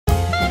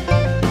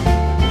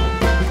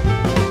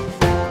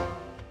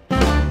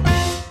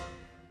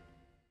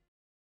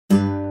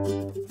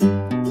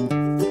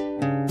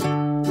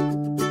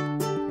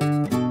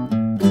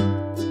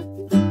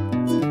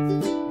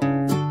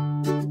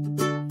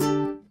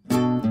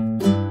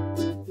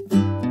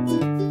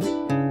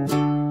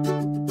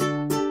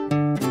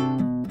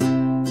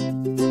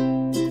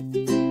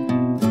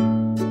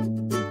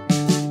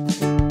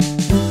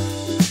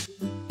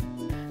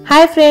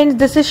Hi friends,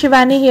 this is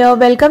Shivani here.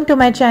 Welcome to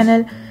my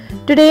channel.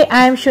 Today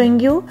I am showing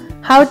you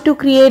how to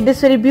create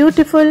this very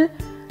beautiful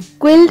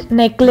quilled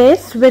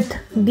necklace with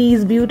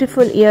these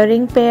beautiful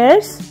earring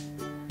pairs.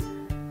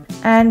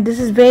 And this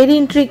is very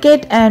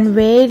intricate and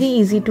very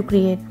easy to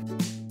create.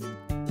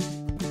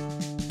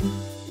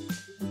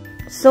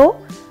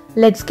 So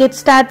let's get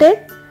started.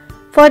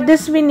 For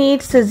this we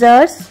need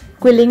scissors,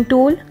 quilling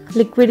tool,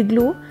 liquid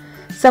glue,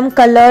 some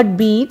colored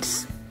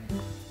beads,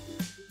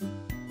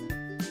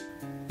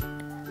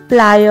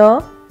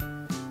 plier,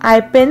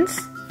 eye pins,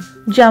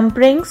 jump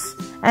rings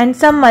and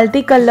some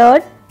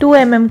multicolored 2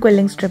 mm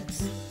quilling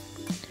strips.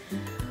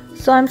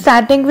 So I'm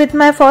starting with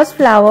my first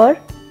flower.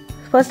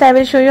 First I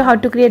will show you how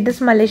to create this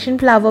Malaysian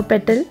flower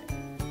petal.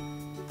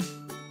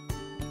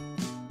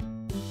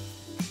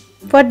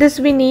 For this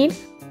we need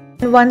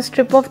one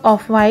strip of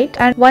off-white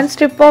and one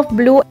strip of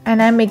blue,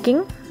 and I'm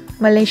making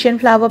Malaysian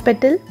flower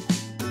petal.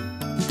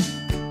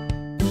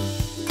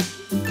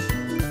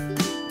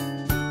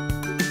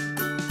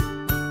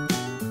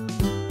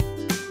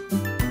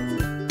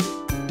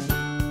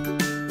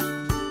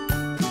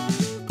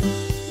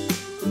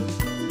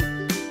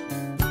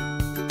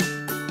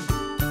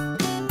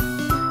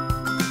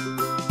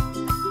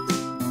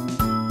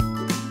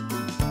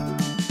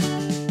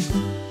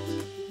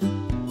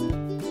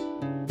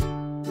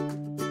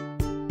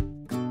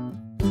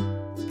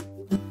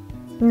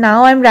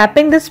 Now I am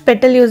wrapping this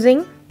petal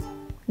using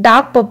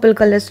dark purple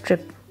color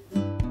strip.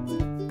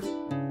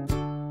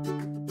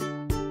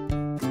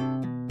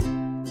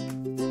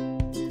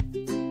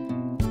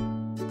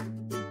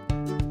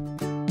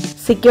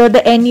 Secure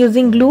the end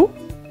using glue.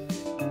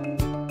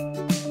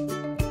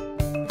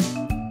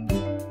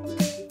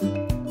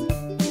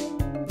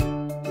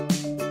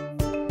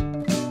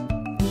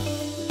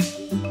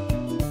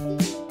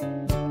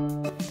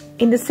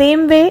 In the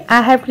same way,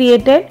 I have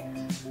created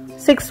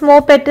 6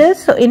 more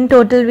petals, so in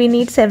total we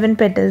need 7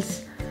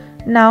 petals.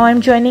 Now I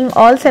am joining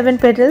all 7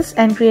 petals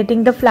and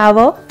creating the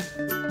flower.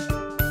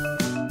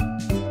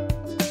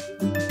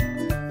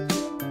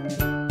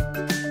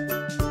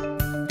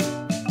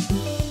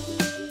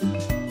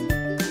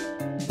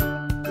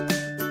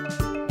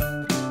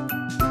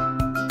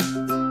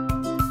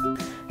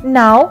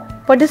 Now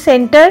for the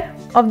center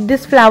of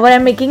this flower I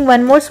am making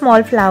one more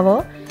small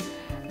flower,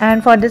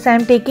 and for this I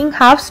am taking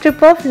half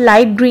strip of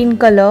light green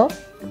color.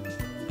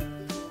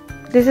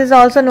 This is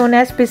also known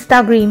as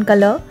pista green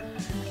color,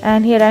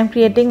 and here I am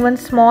creating one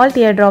small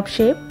teardrop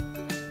shape.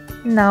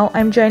 Now I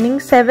am joining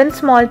 7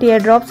 small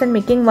teardrops and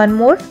making one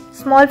more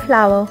small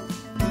flower.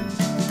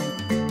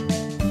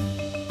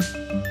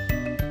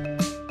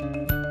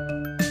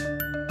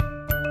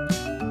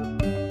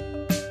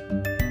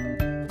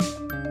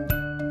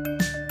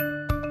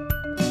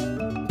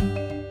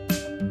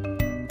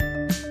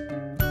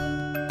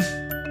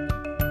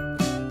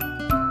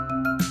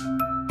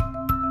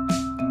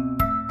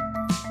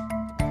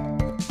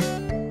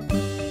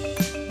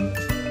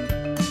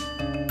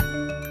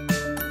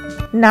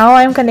 Now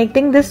I am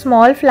connecting this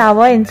small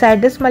flower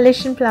inside this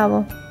Malaysian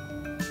flower.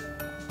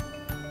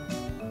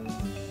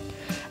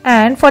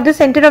 And for the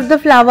center of the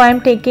flower I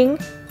am taking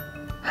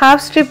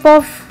half strip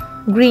of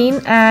green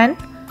and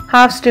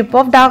half strip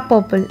of dark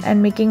purple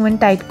and making one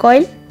tight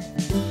coil.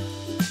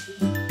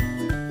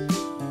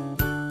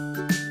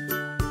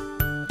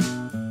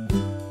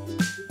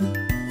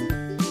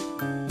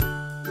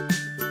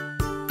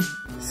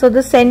 So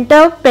the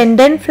center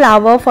pendant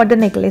flower for the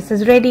necklace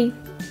is ready.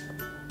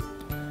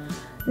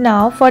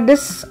 Now for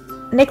this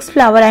next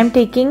flower I am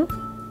taking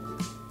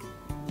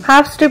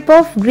half strip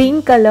of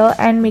green color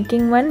and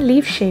making one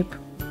leaf shape.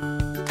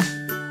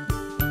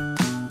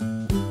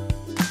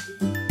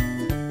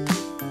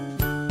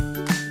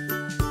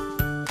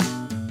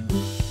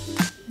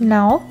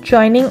 Now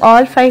joining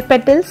all 5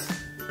 petals.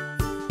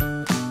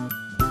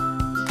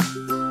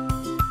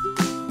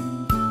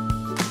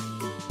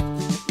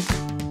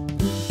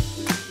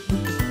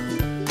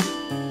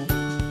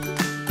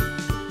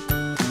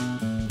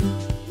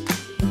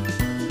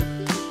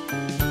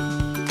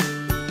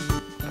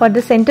 For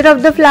the center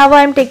of the flower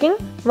I am taking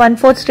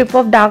 1/4 strip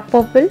of dark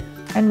purple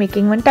and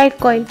making one tight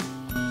coil.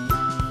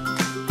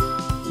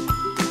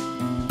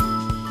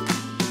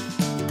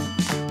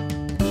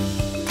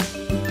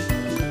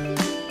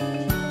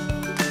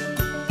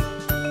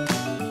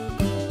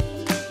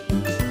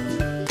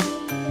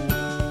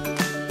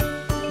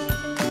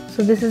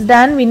 So this is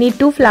done. We need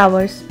 2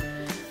 flowers.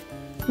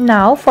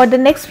 Now for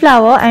the next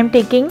flower I am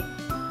taking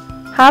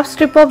half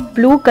strip of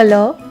blue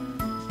color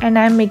and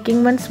I am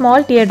making one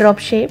small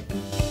teardrop shape.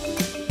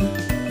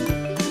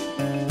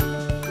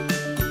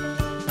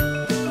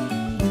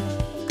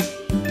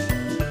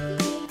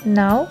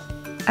 Now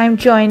I am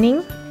joining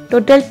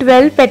total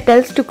 12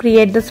 petals to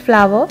create this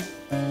flower.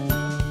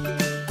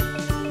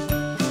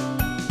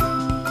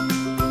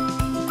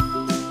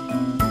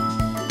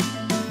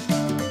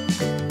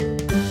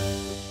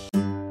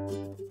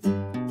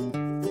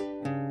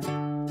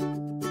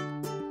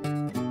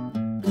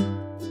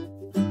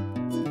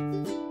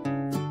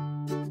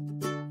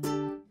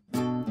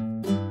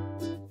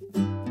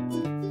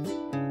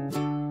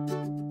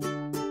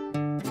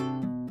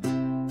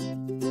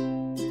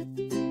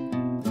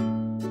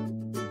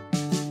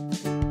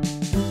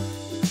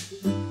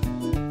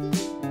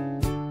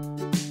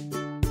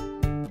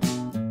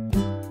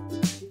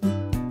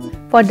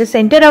 For the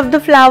center of the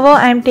flower,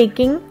 I am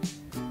taking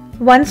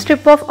one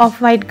strip of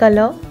off-white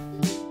color.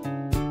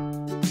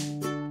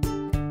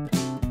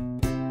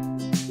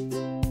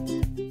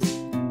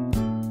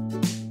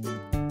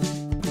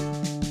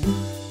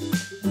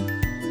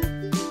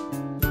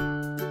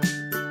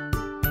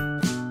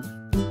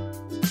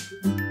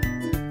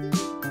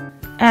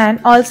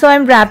 And also I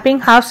am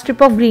wrapping half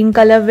strip of green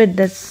color with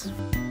this.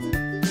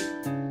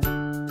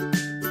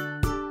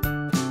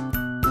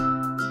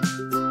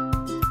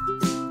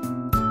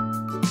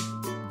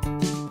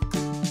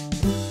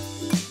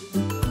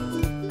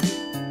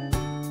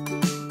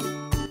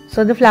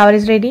 So the flower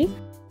is ready.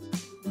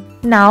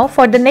 Now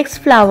for the next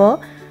flower,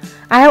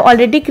 I have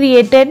already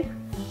created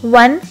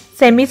one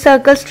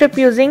semicircle strip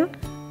using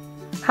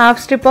half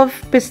strip of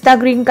pista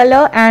green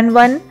color and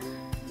one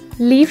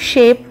leaf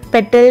shape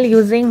petal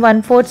using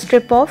 1/4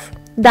 strip of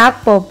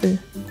dark purple.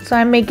 So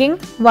I am making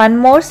one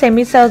more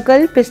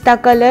semicircle pista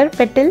color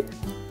petal.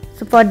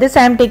 So for this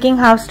I am taking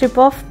half strip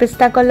of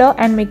pista color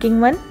and making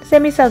one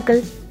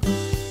semicircle.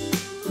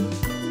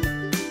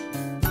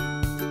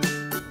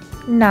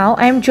 Now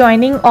I am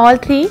joining all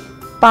three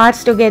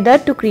parts together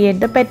to create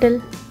the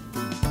petal.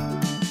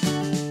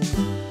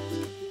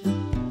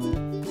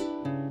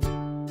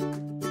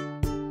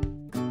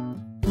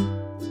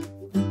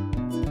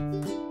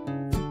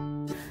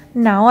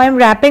 Now I am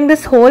wrapping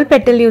this whole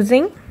petal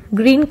using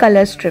green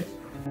color strip.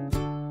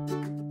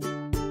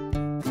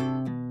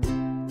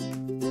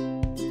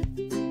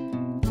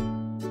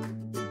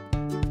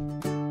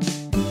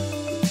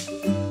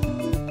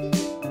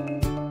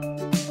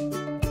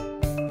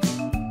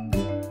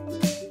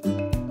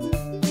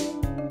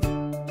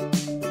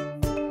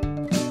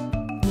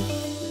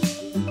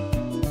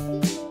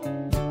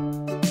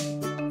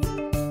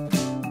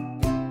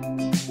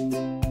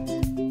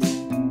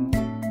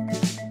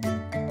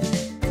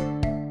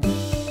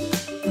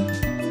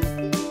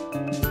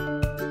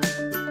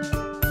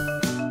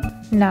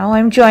 Now I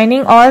am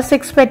joining all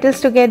 6 petals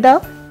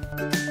together.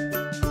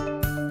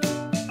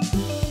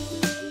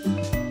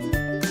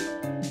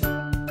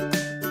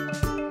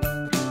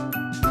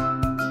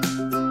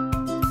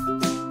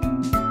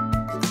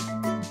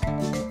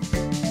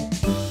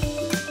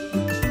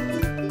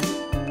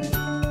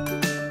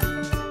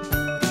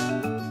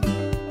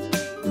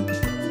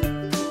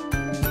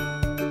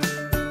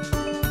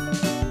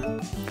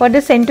 For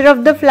the center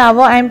of the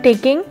flower, I am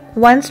taking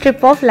one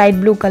strip of light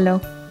blue color.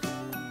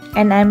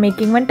 And I am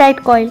making one tight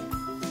coil.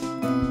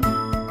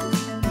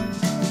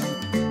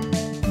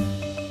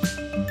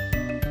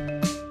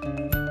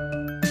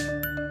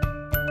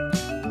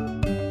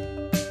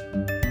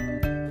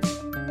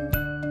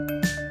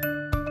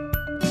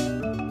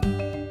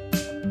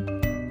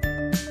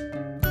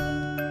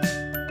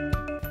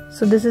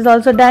 So this is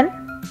also done.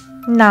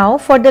 Now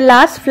for the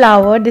last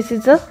flower, this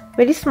is a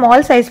very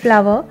small size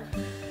flower.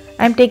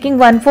 I am taking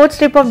 1/4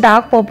 strip of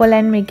dark purple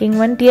and making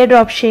one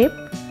teardrop shape.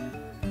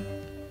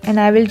 And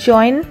I will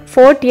join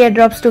 4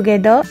 teardrops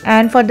together,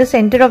 and for the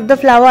center of the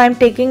flower I am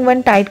taking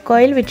one tight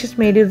coil which is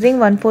made using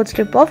 1/4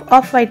 strip of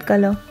off-white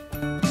color.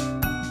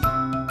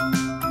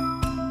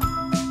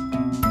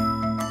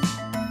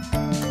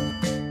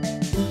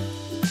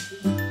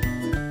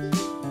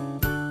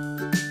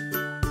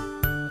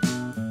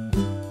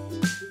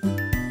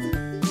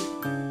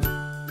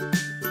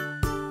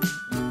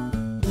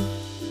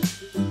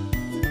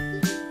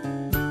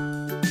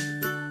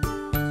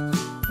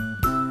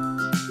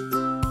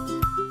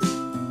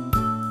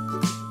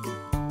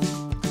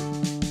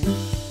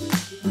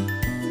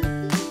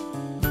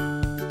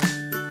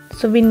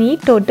 So we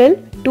need total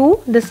 2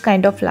 this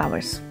kind of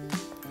flowers.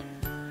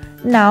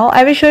 Now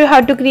I will show you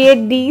how to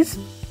create these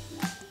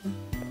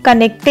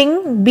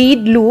connecting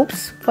bead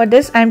loops. For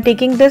this I am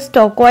taking this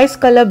turquoise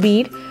color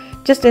bead.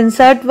 Just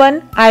insert one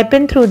eye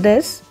pin through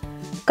this,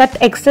 cut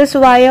excess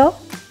wire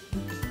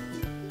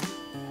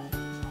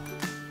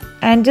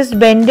and just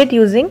bend it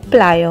using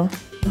plier.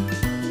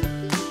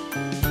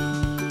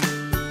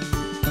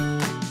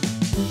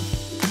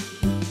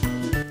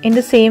 In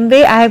the same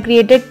way I have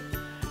created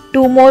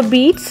 2 more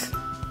beads.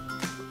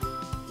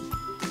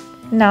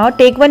 Now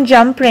take one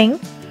jump ring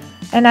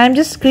and I am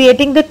just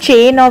creating the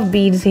chain of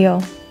beads here.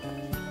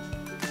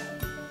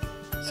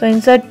 So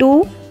insert 2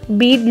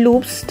 bead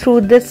loops through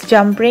this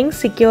jump ring,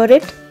 secure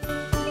it.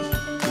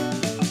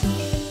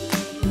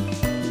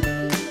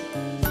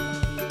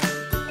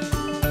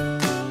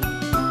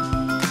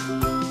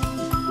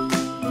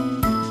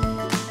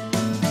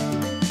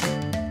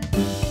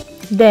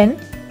 Then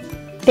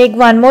take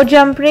one more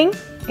jump ring,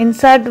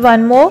 insert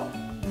one more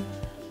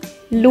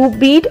loop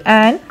bead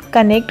and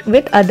connect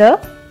with other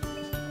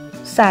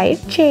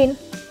side chain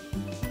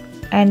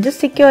and just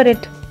secure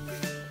it.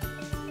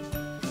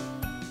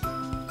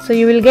 So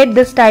you will get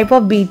this type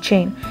of bead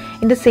chain.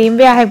 In the same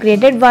way I have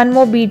created one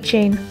more bead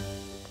chain.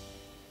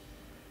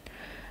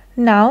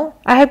 Now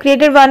I have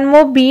created one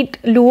more bead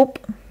loop.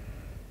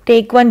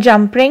 Take one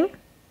jump ring,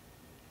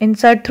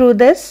 insert through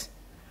this,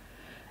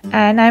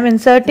 and I am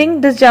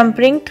inserting this jump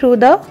ring through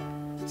the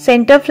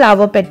center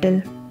flower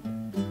petal.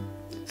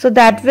 so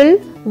that will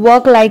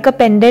work like a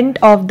pendant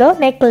of the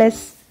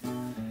necklace.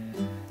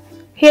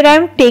 Here I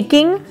am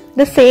taking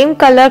the same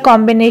color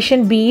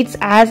combination beads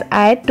as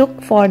I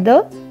took for the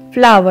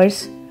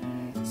flowers.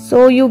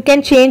 So you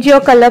can change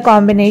your color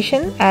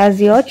combination as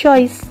your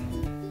choice.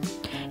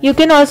 You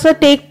can also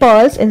take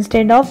pearls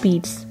instead of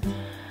beads.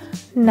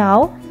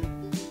 Now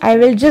I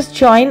will just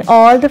join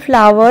all the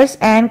flowers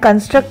and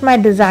construct my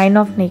design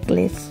of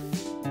necklace.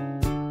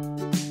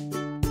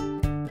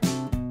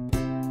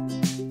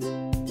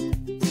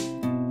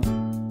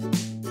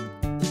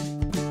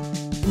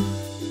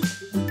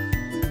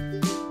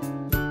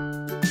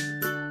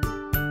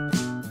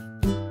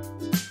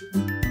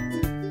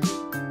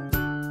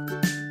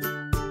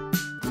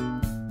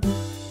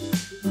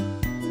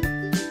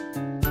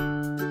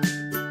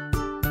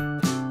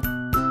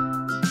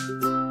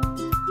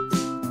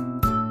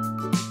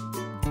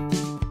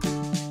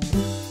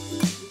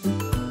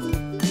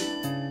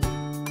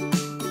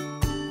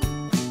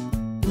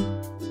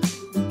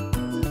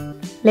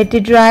 Let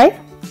it dry.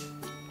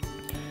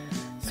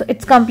 So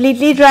it's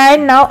completely dry.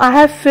 Now I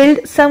have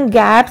filled some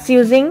gaps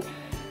using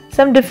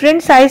some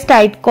different size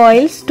tight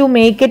coils to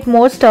make it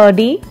more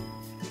sturdy.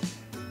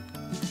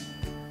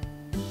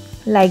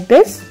 Like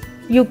this.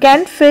 You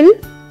can fill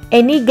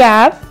any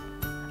gap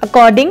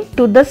according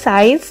to the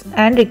size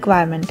and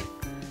requirement.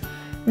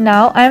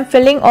 Now I am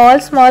filling all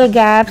small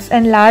gaps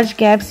and large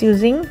gaps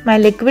using my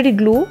liquid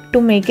glue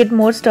to make it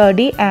more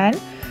sturdy and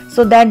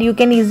so that you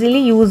can easily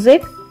use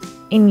it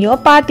in your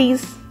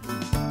parties.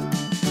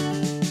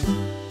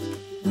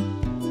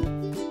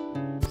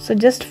 So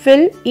just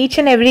fill each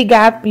and every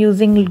gap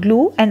using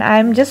glue, and I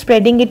am just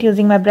spreading it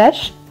using my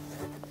brush.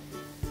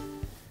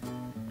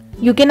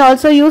 You can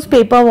also use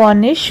paper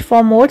varnish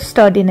for more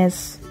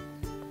sturdiness.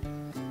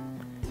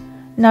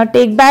 Now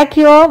take back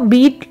your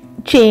bead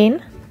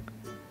chain.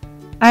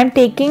 I am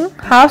taking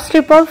half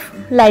strip of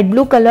light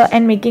blue color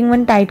and making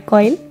one tight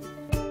coil.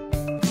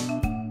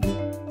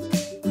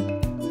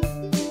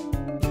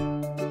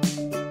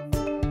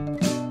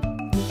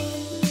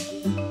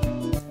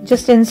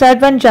 Just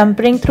insert one jump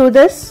ring through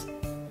this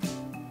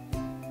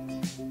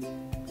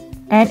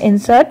and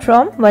insert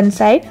from one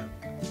side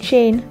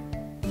chain.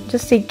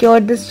 Just secure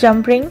this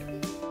jump ring.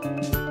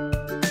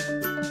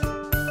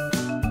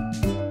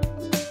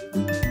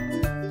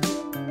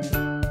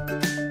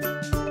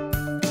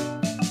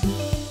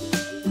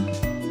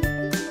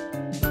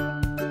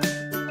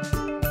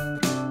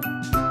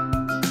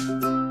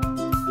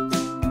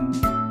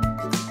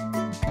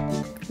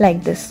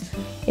 Like this.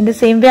 In the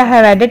same way I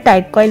have added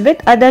tight coil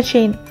with other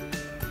chain.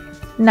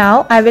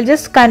 Now I will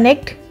just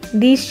connect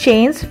these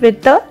chains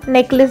with the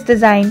necklace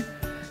design.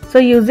 So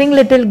using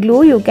little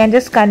glue you can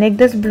just connect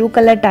this blue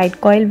color tight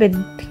coil with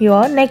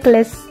your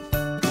necklace.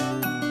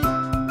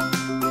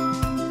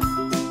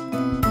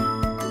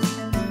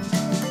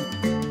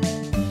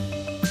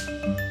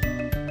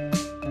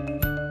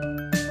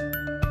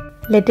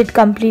 Let it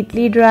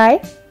completely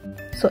dry.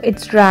 So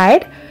it's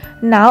dried.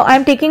 Now I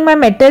am taking my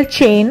metal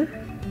chain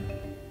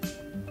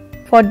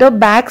for the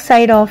back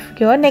side of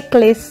your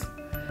necklace.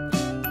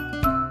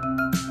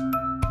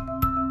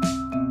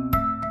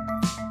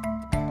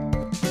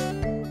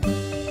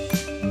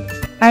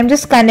 I am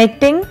just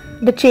connecting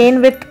the chain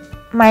with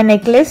my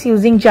necklace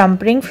using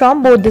jump ring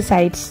from both the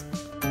sides.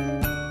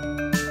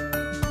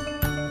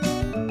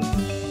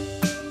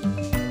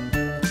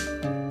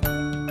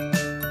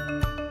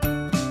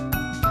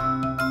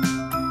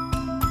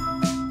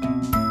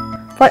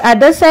 For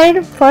other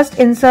side, first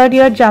insert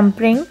your jump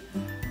ring,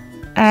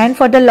 and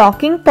for the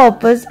locking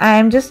purpose I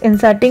am just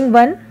inserting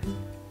one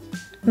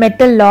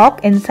metal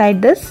lock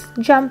inside this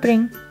jump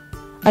ring.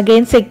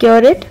 Again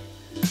secure it.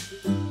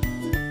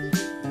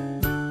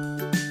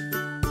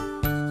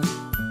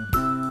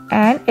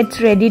 And it's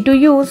ready to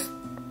use.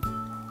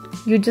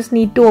 You just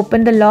need to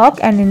open the lock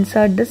and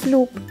insert this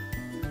loop.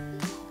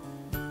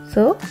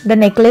 So the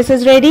necklace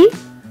is ready.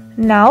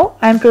 Now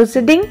I am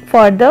proceeding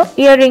for the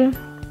earring.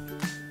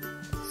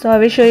 So I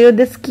will show you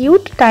this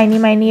cute tiny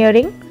mini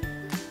earring.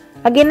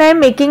 Again I am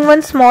making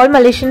one small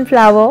Malaysian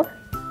flower.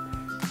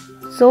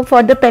 So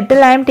for the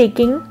petal I am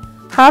taking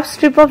half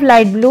strip of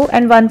light blue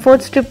and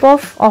 1/4 strip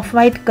of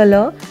off-white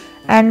color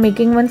and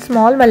making one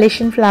small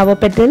Malaysian flower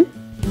petal.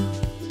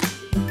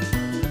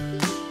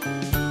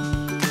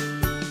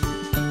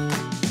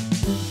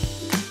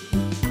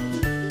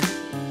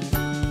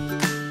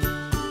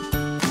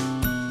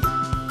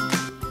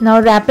 Now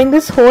wrapping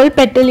this whole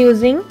petal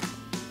using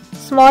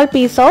small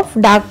piece of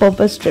dark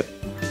purple strip.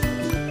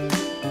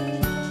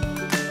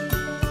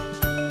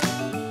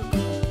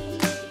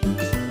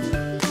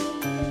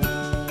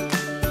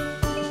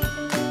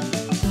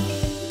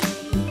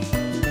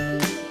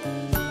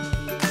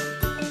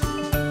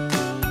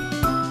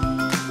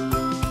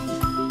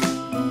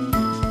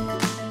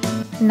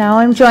 Now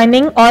I am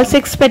joining all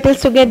 6 petals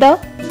together.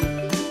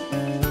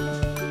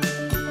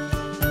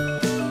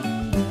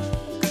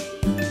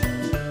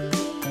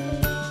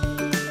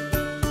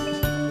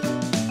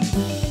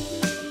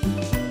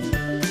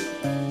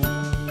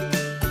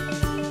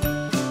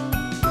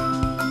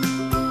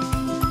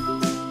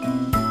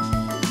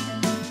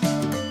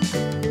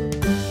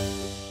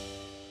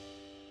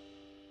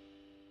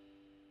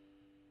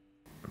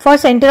 For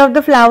center of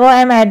the flower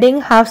I am adding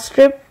half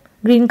strip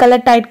green color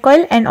tight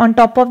coil, and on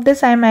top of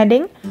this I am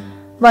adding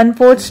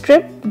 1/4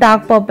 strip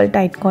dark purple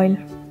tight coil.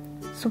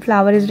 So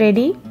flower is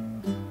ready.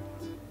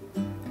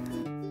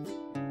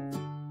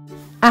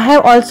 I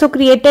have also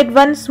created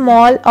one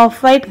small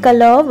off-white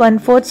color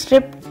 1/4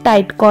 strip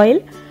tight coil,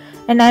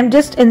 and I am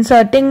just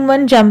inserting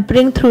one jump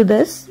ring through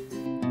this.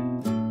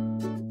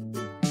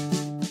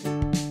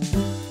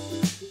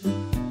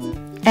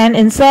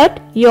 And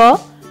insert your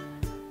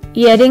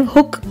earring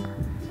hook.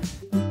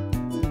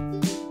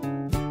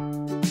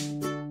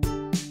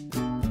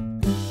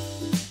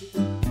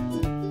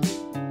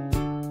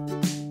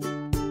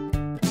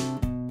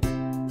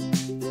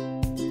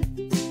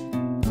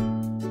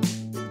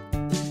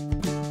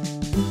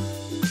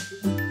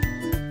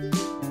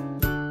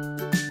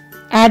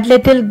 Add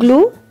little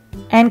glue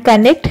and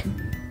connect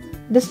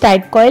this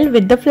tight coil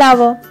with the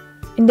flower.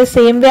 In the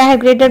same way I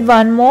have created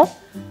one more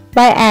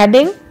by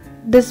adding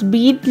this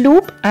bead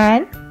loop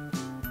and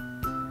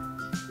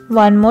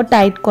one more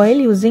tight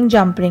coil using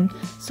jump ring.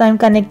 So I am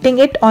connecting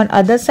it on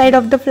other side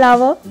of the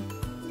flower.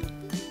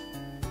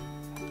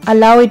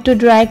 Allow it to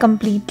dry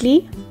completely.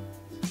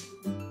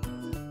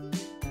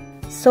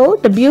 So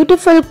the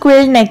beautiful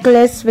quill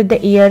necklace with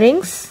the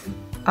earrings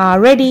are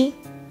ready.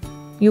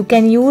 You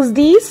can use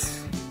these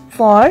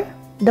for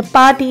the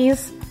parties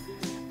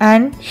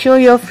and show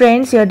your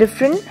friends your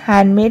different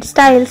handmade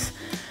styles.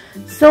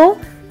 So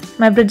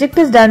my project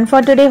is done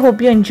for today.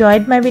 Hope you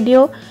enjoyed my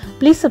video.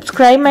 Please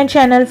subscribe my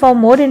channel for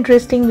more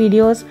interesting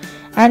videos,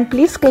 and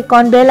please click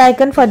on bell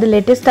icon for the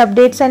latest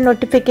updates and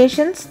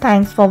notifications.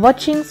 Thanks for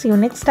watching. See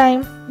you next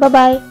time. Bye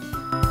bye.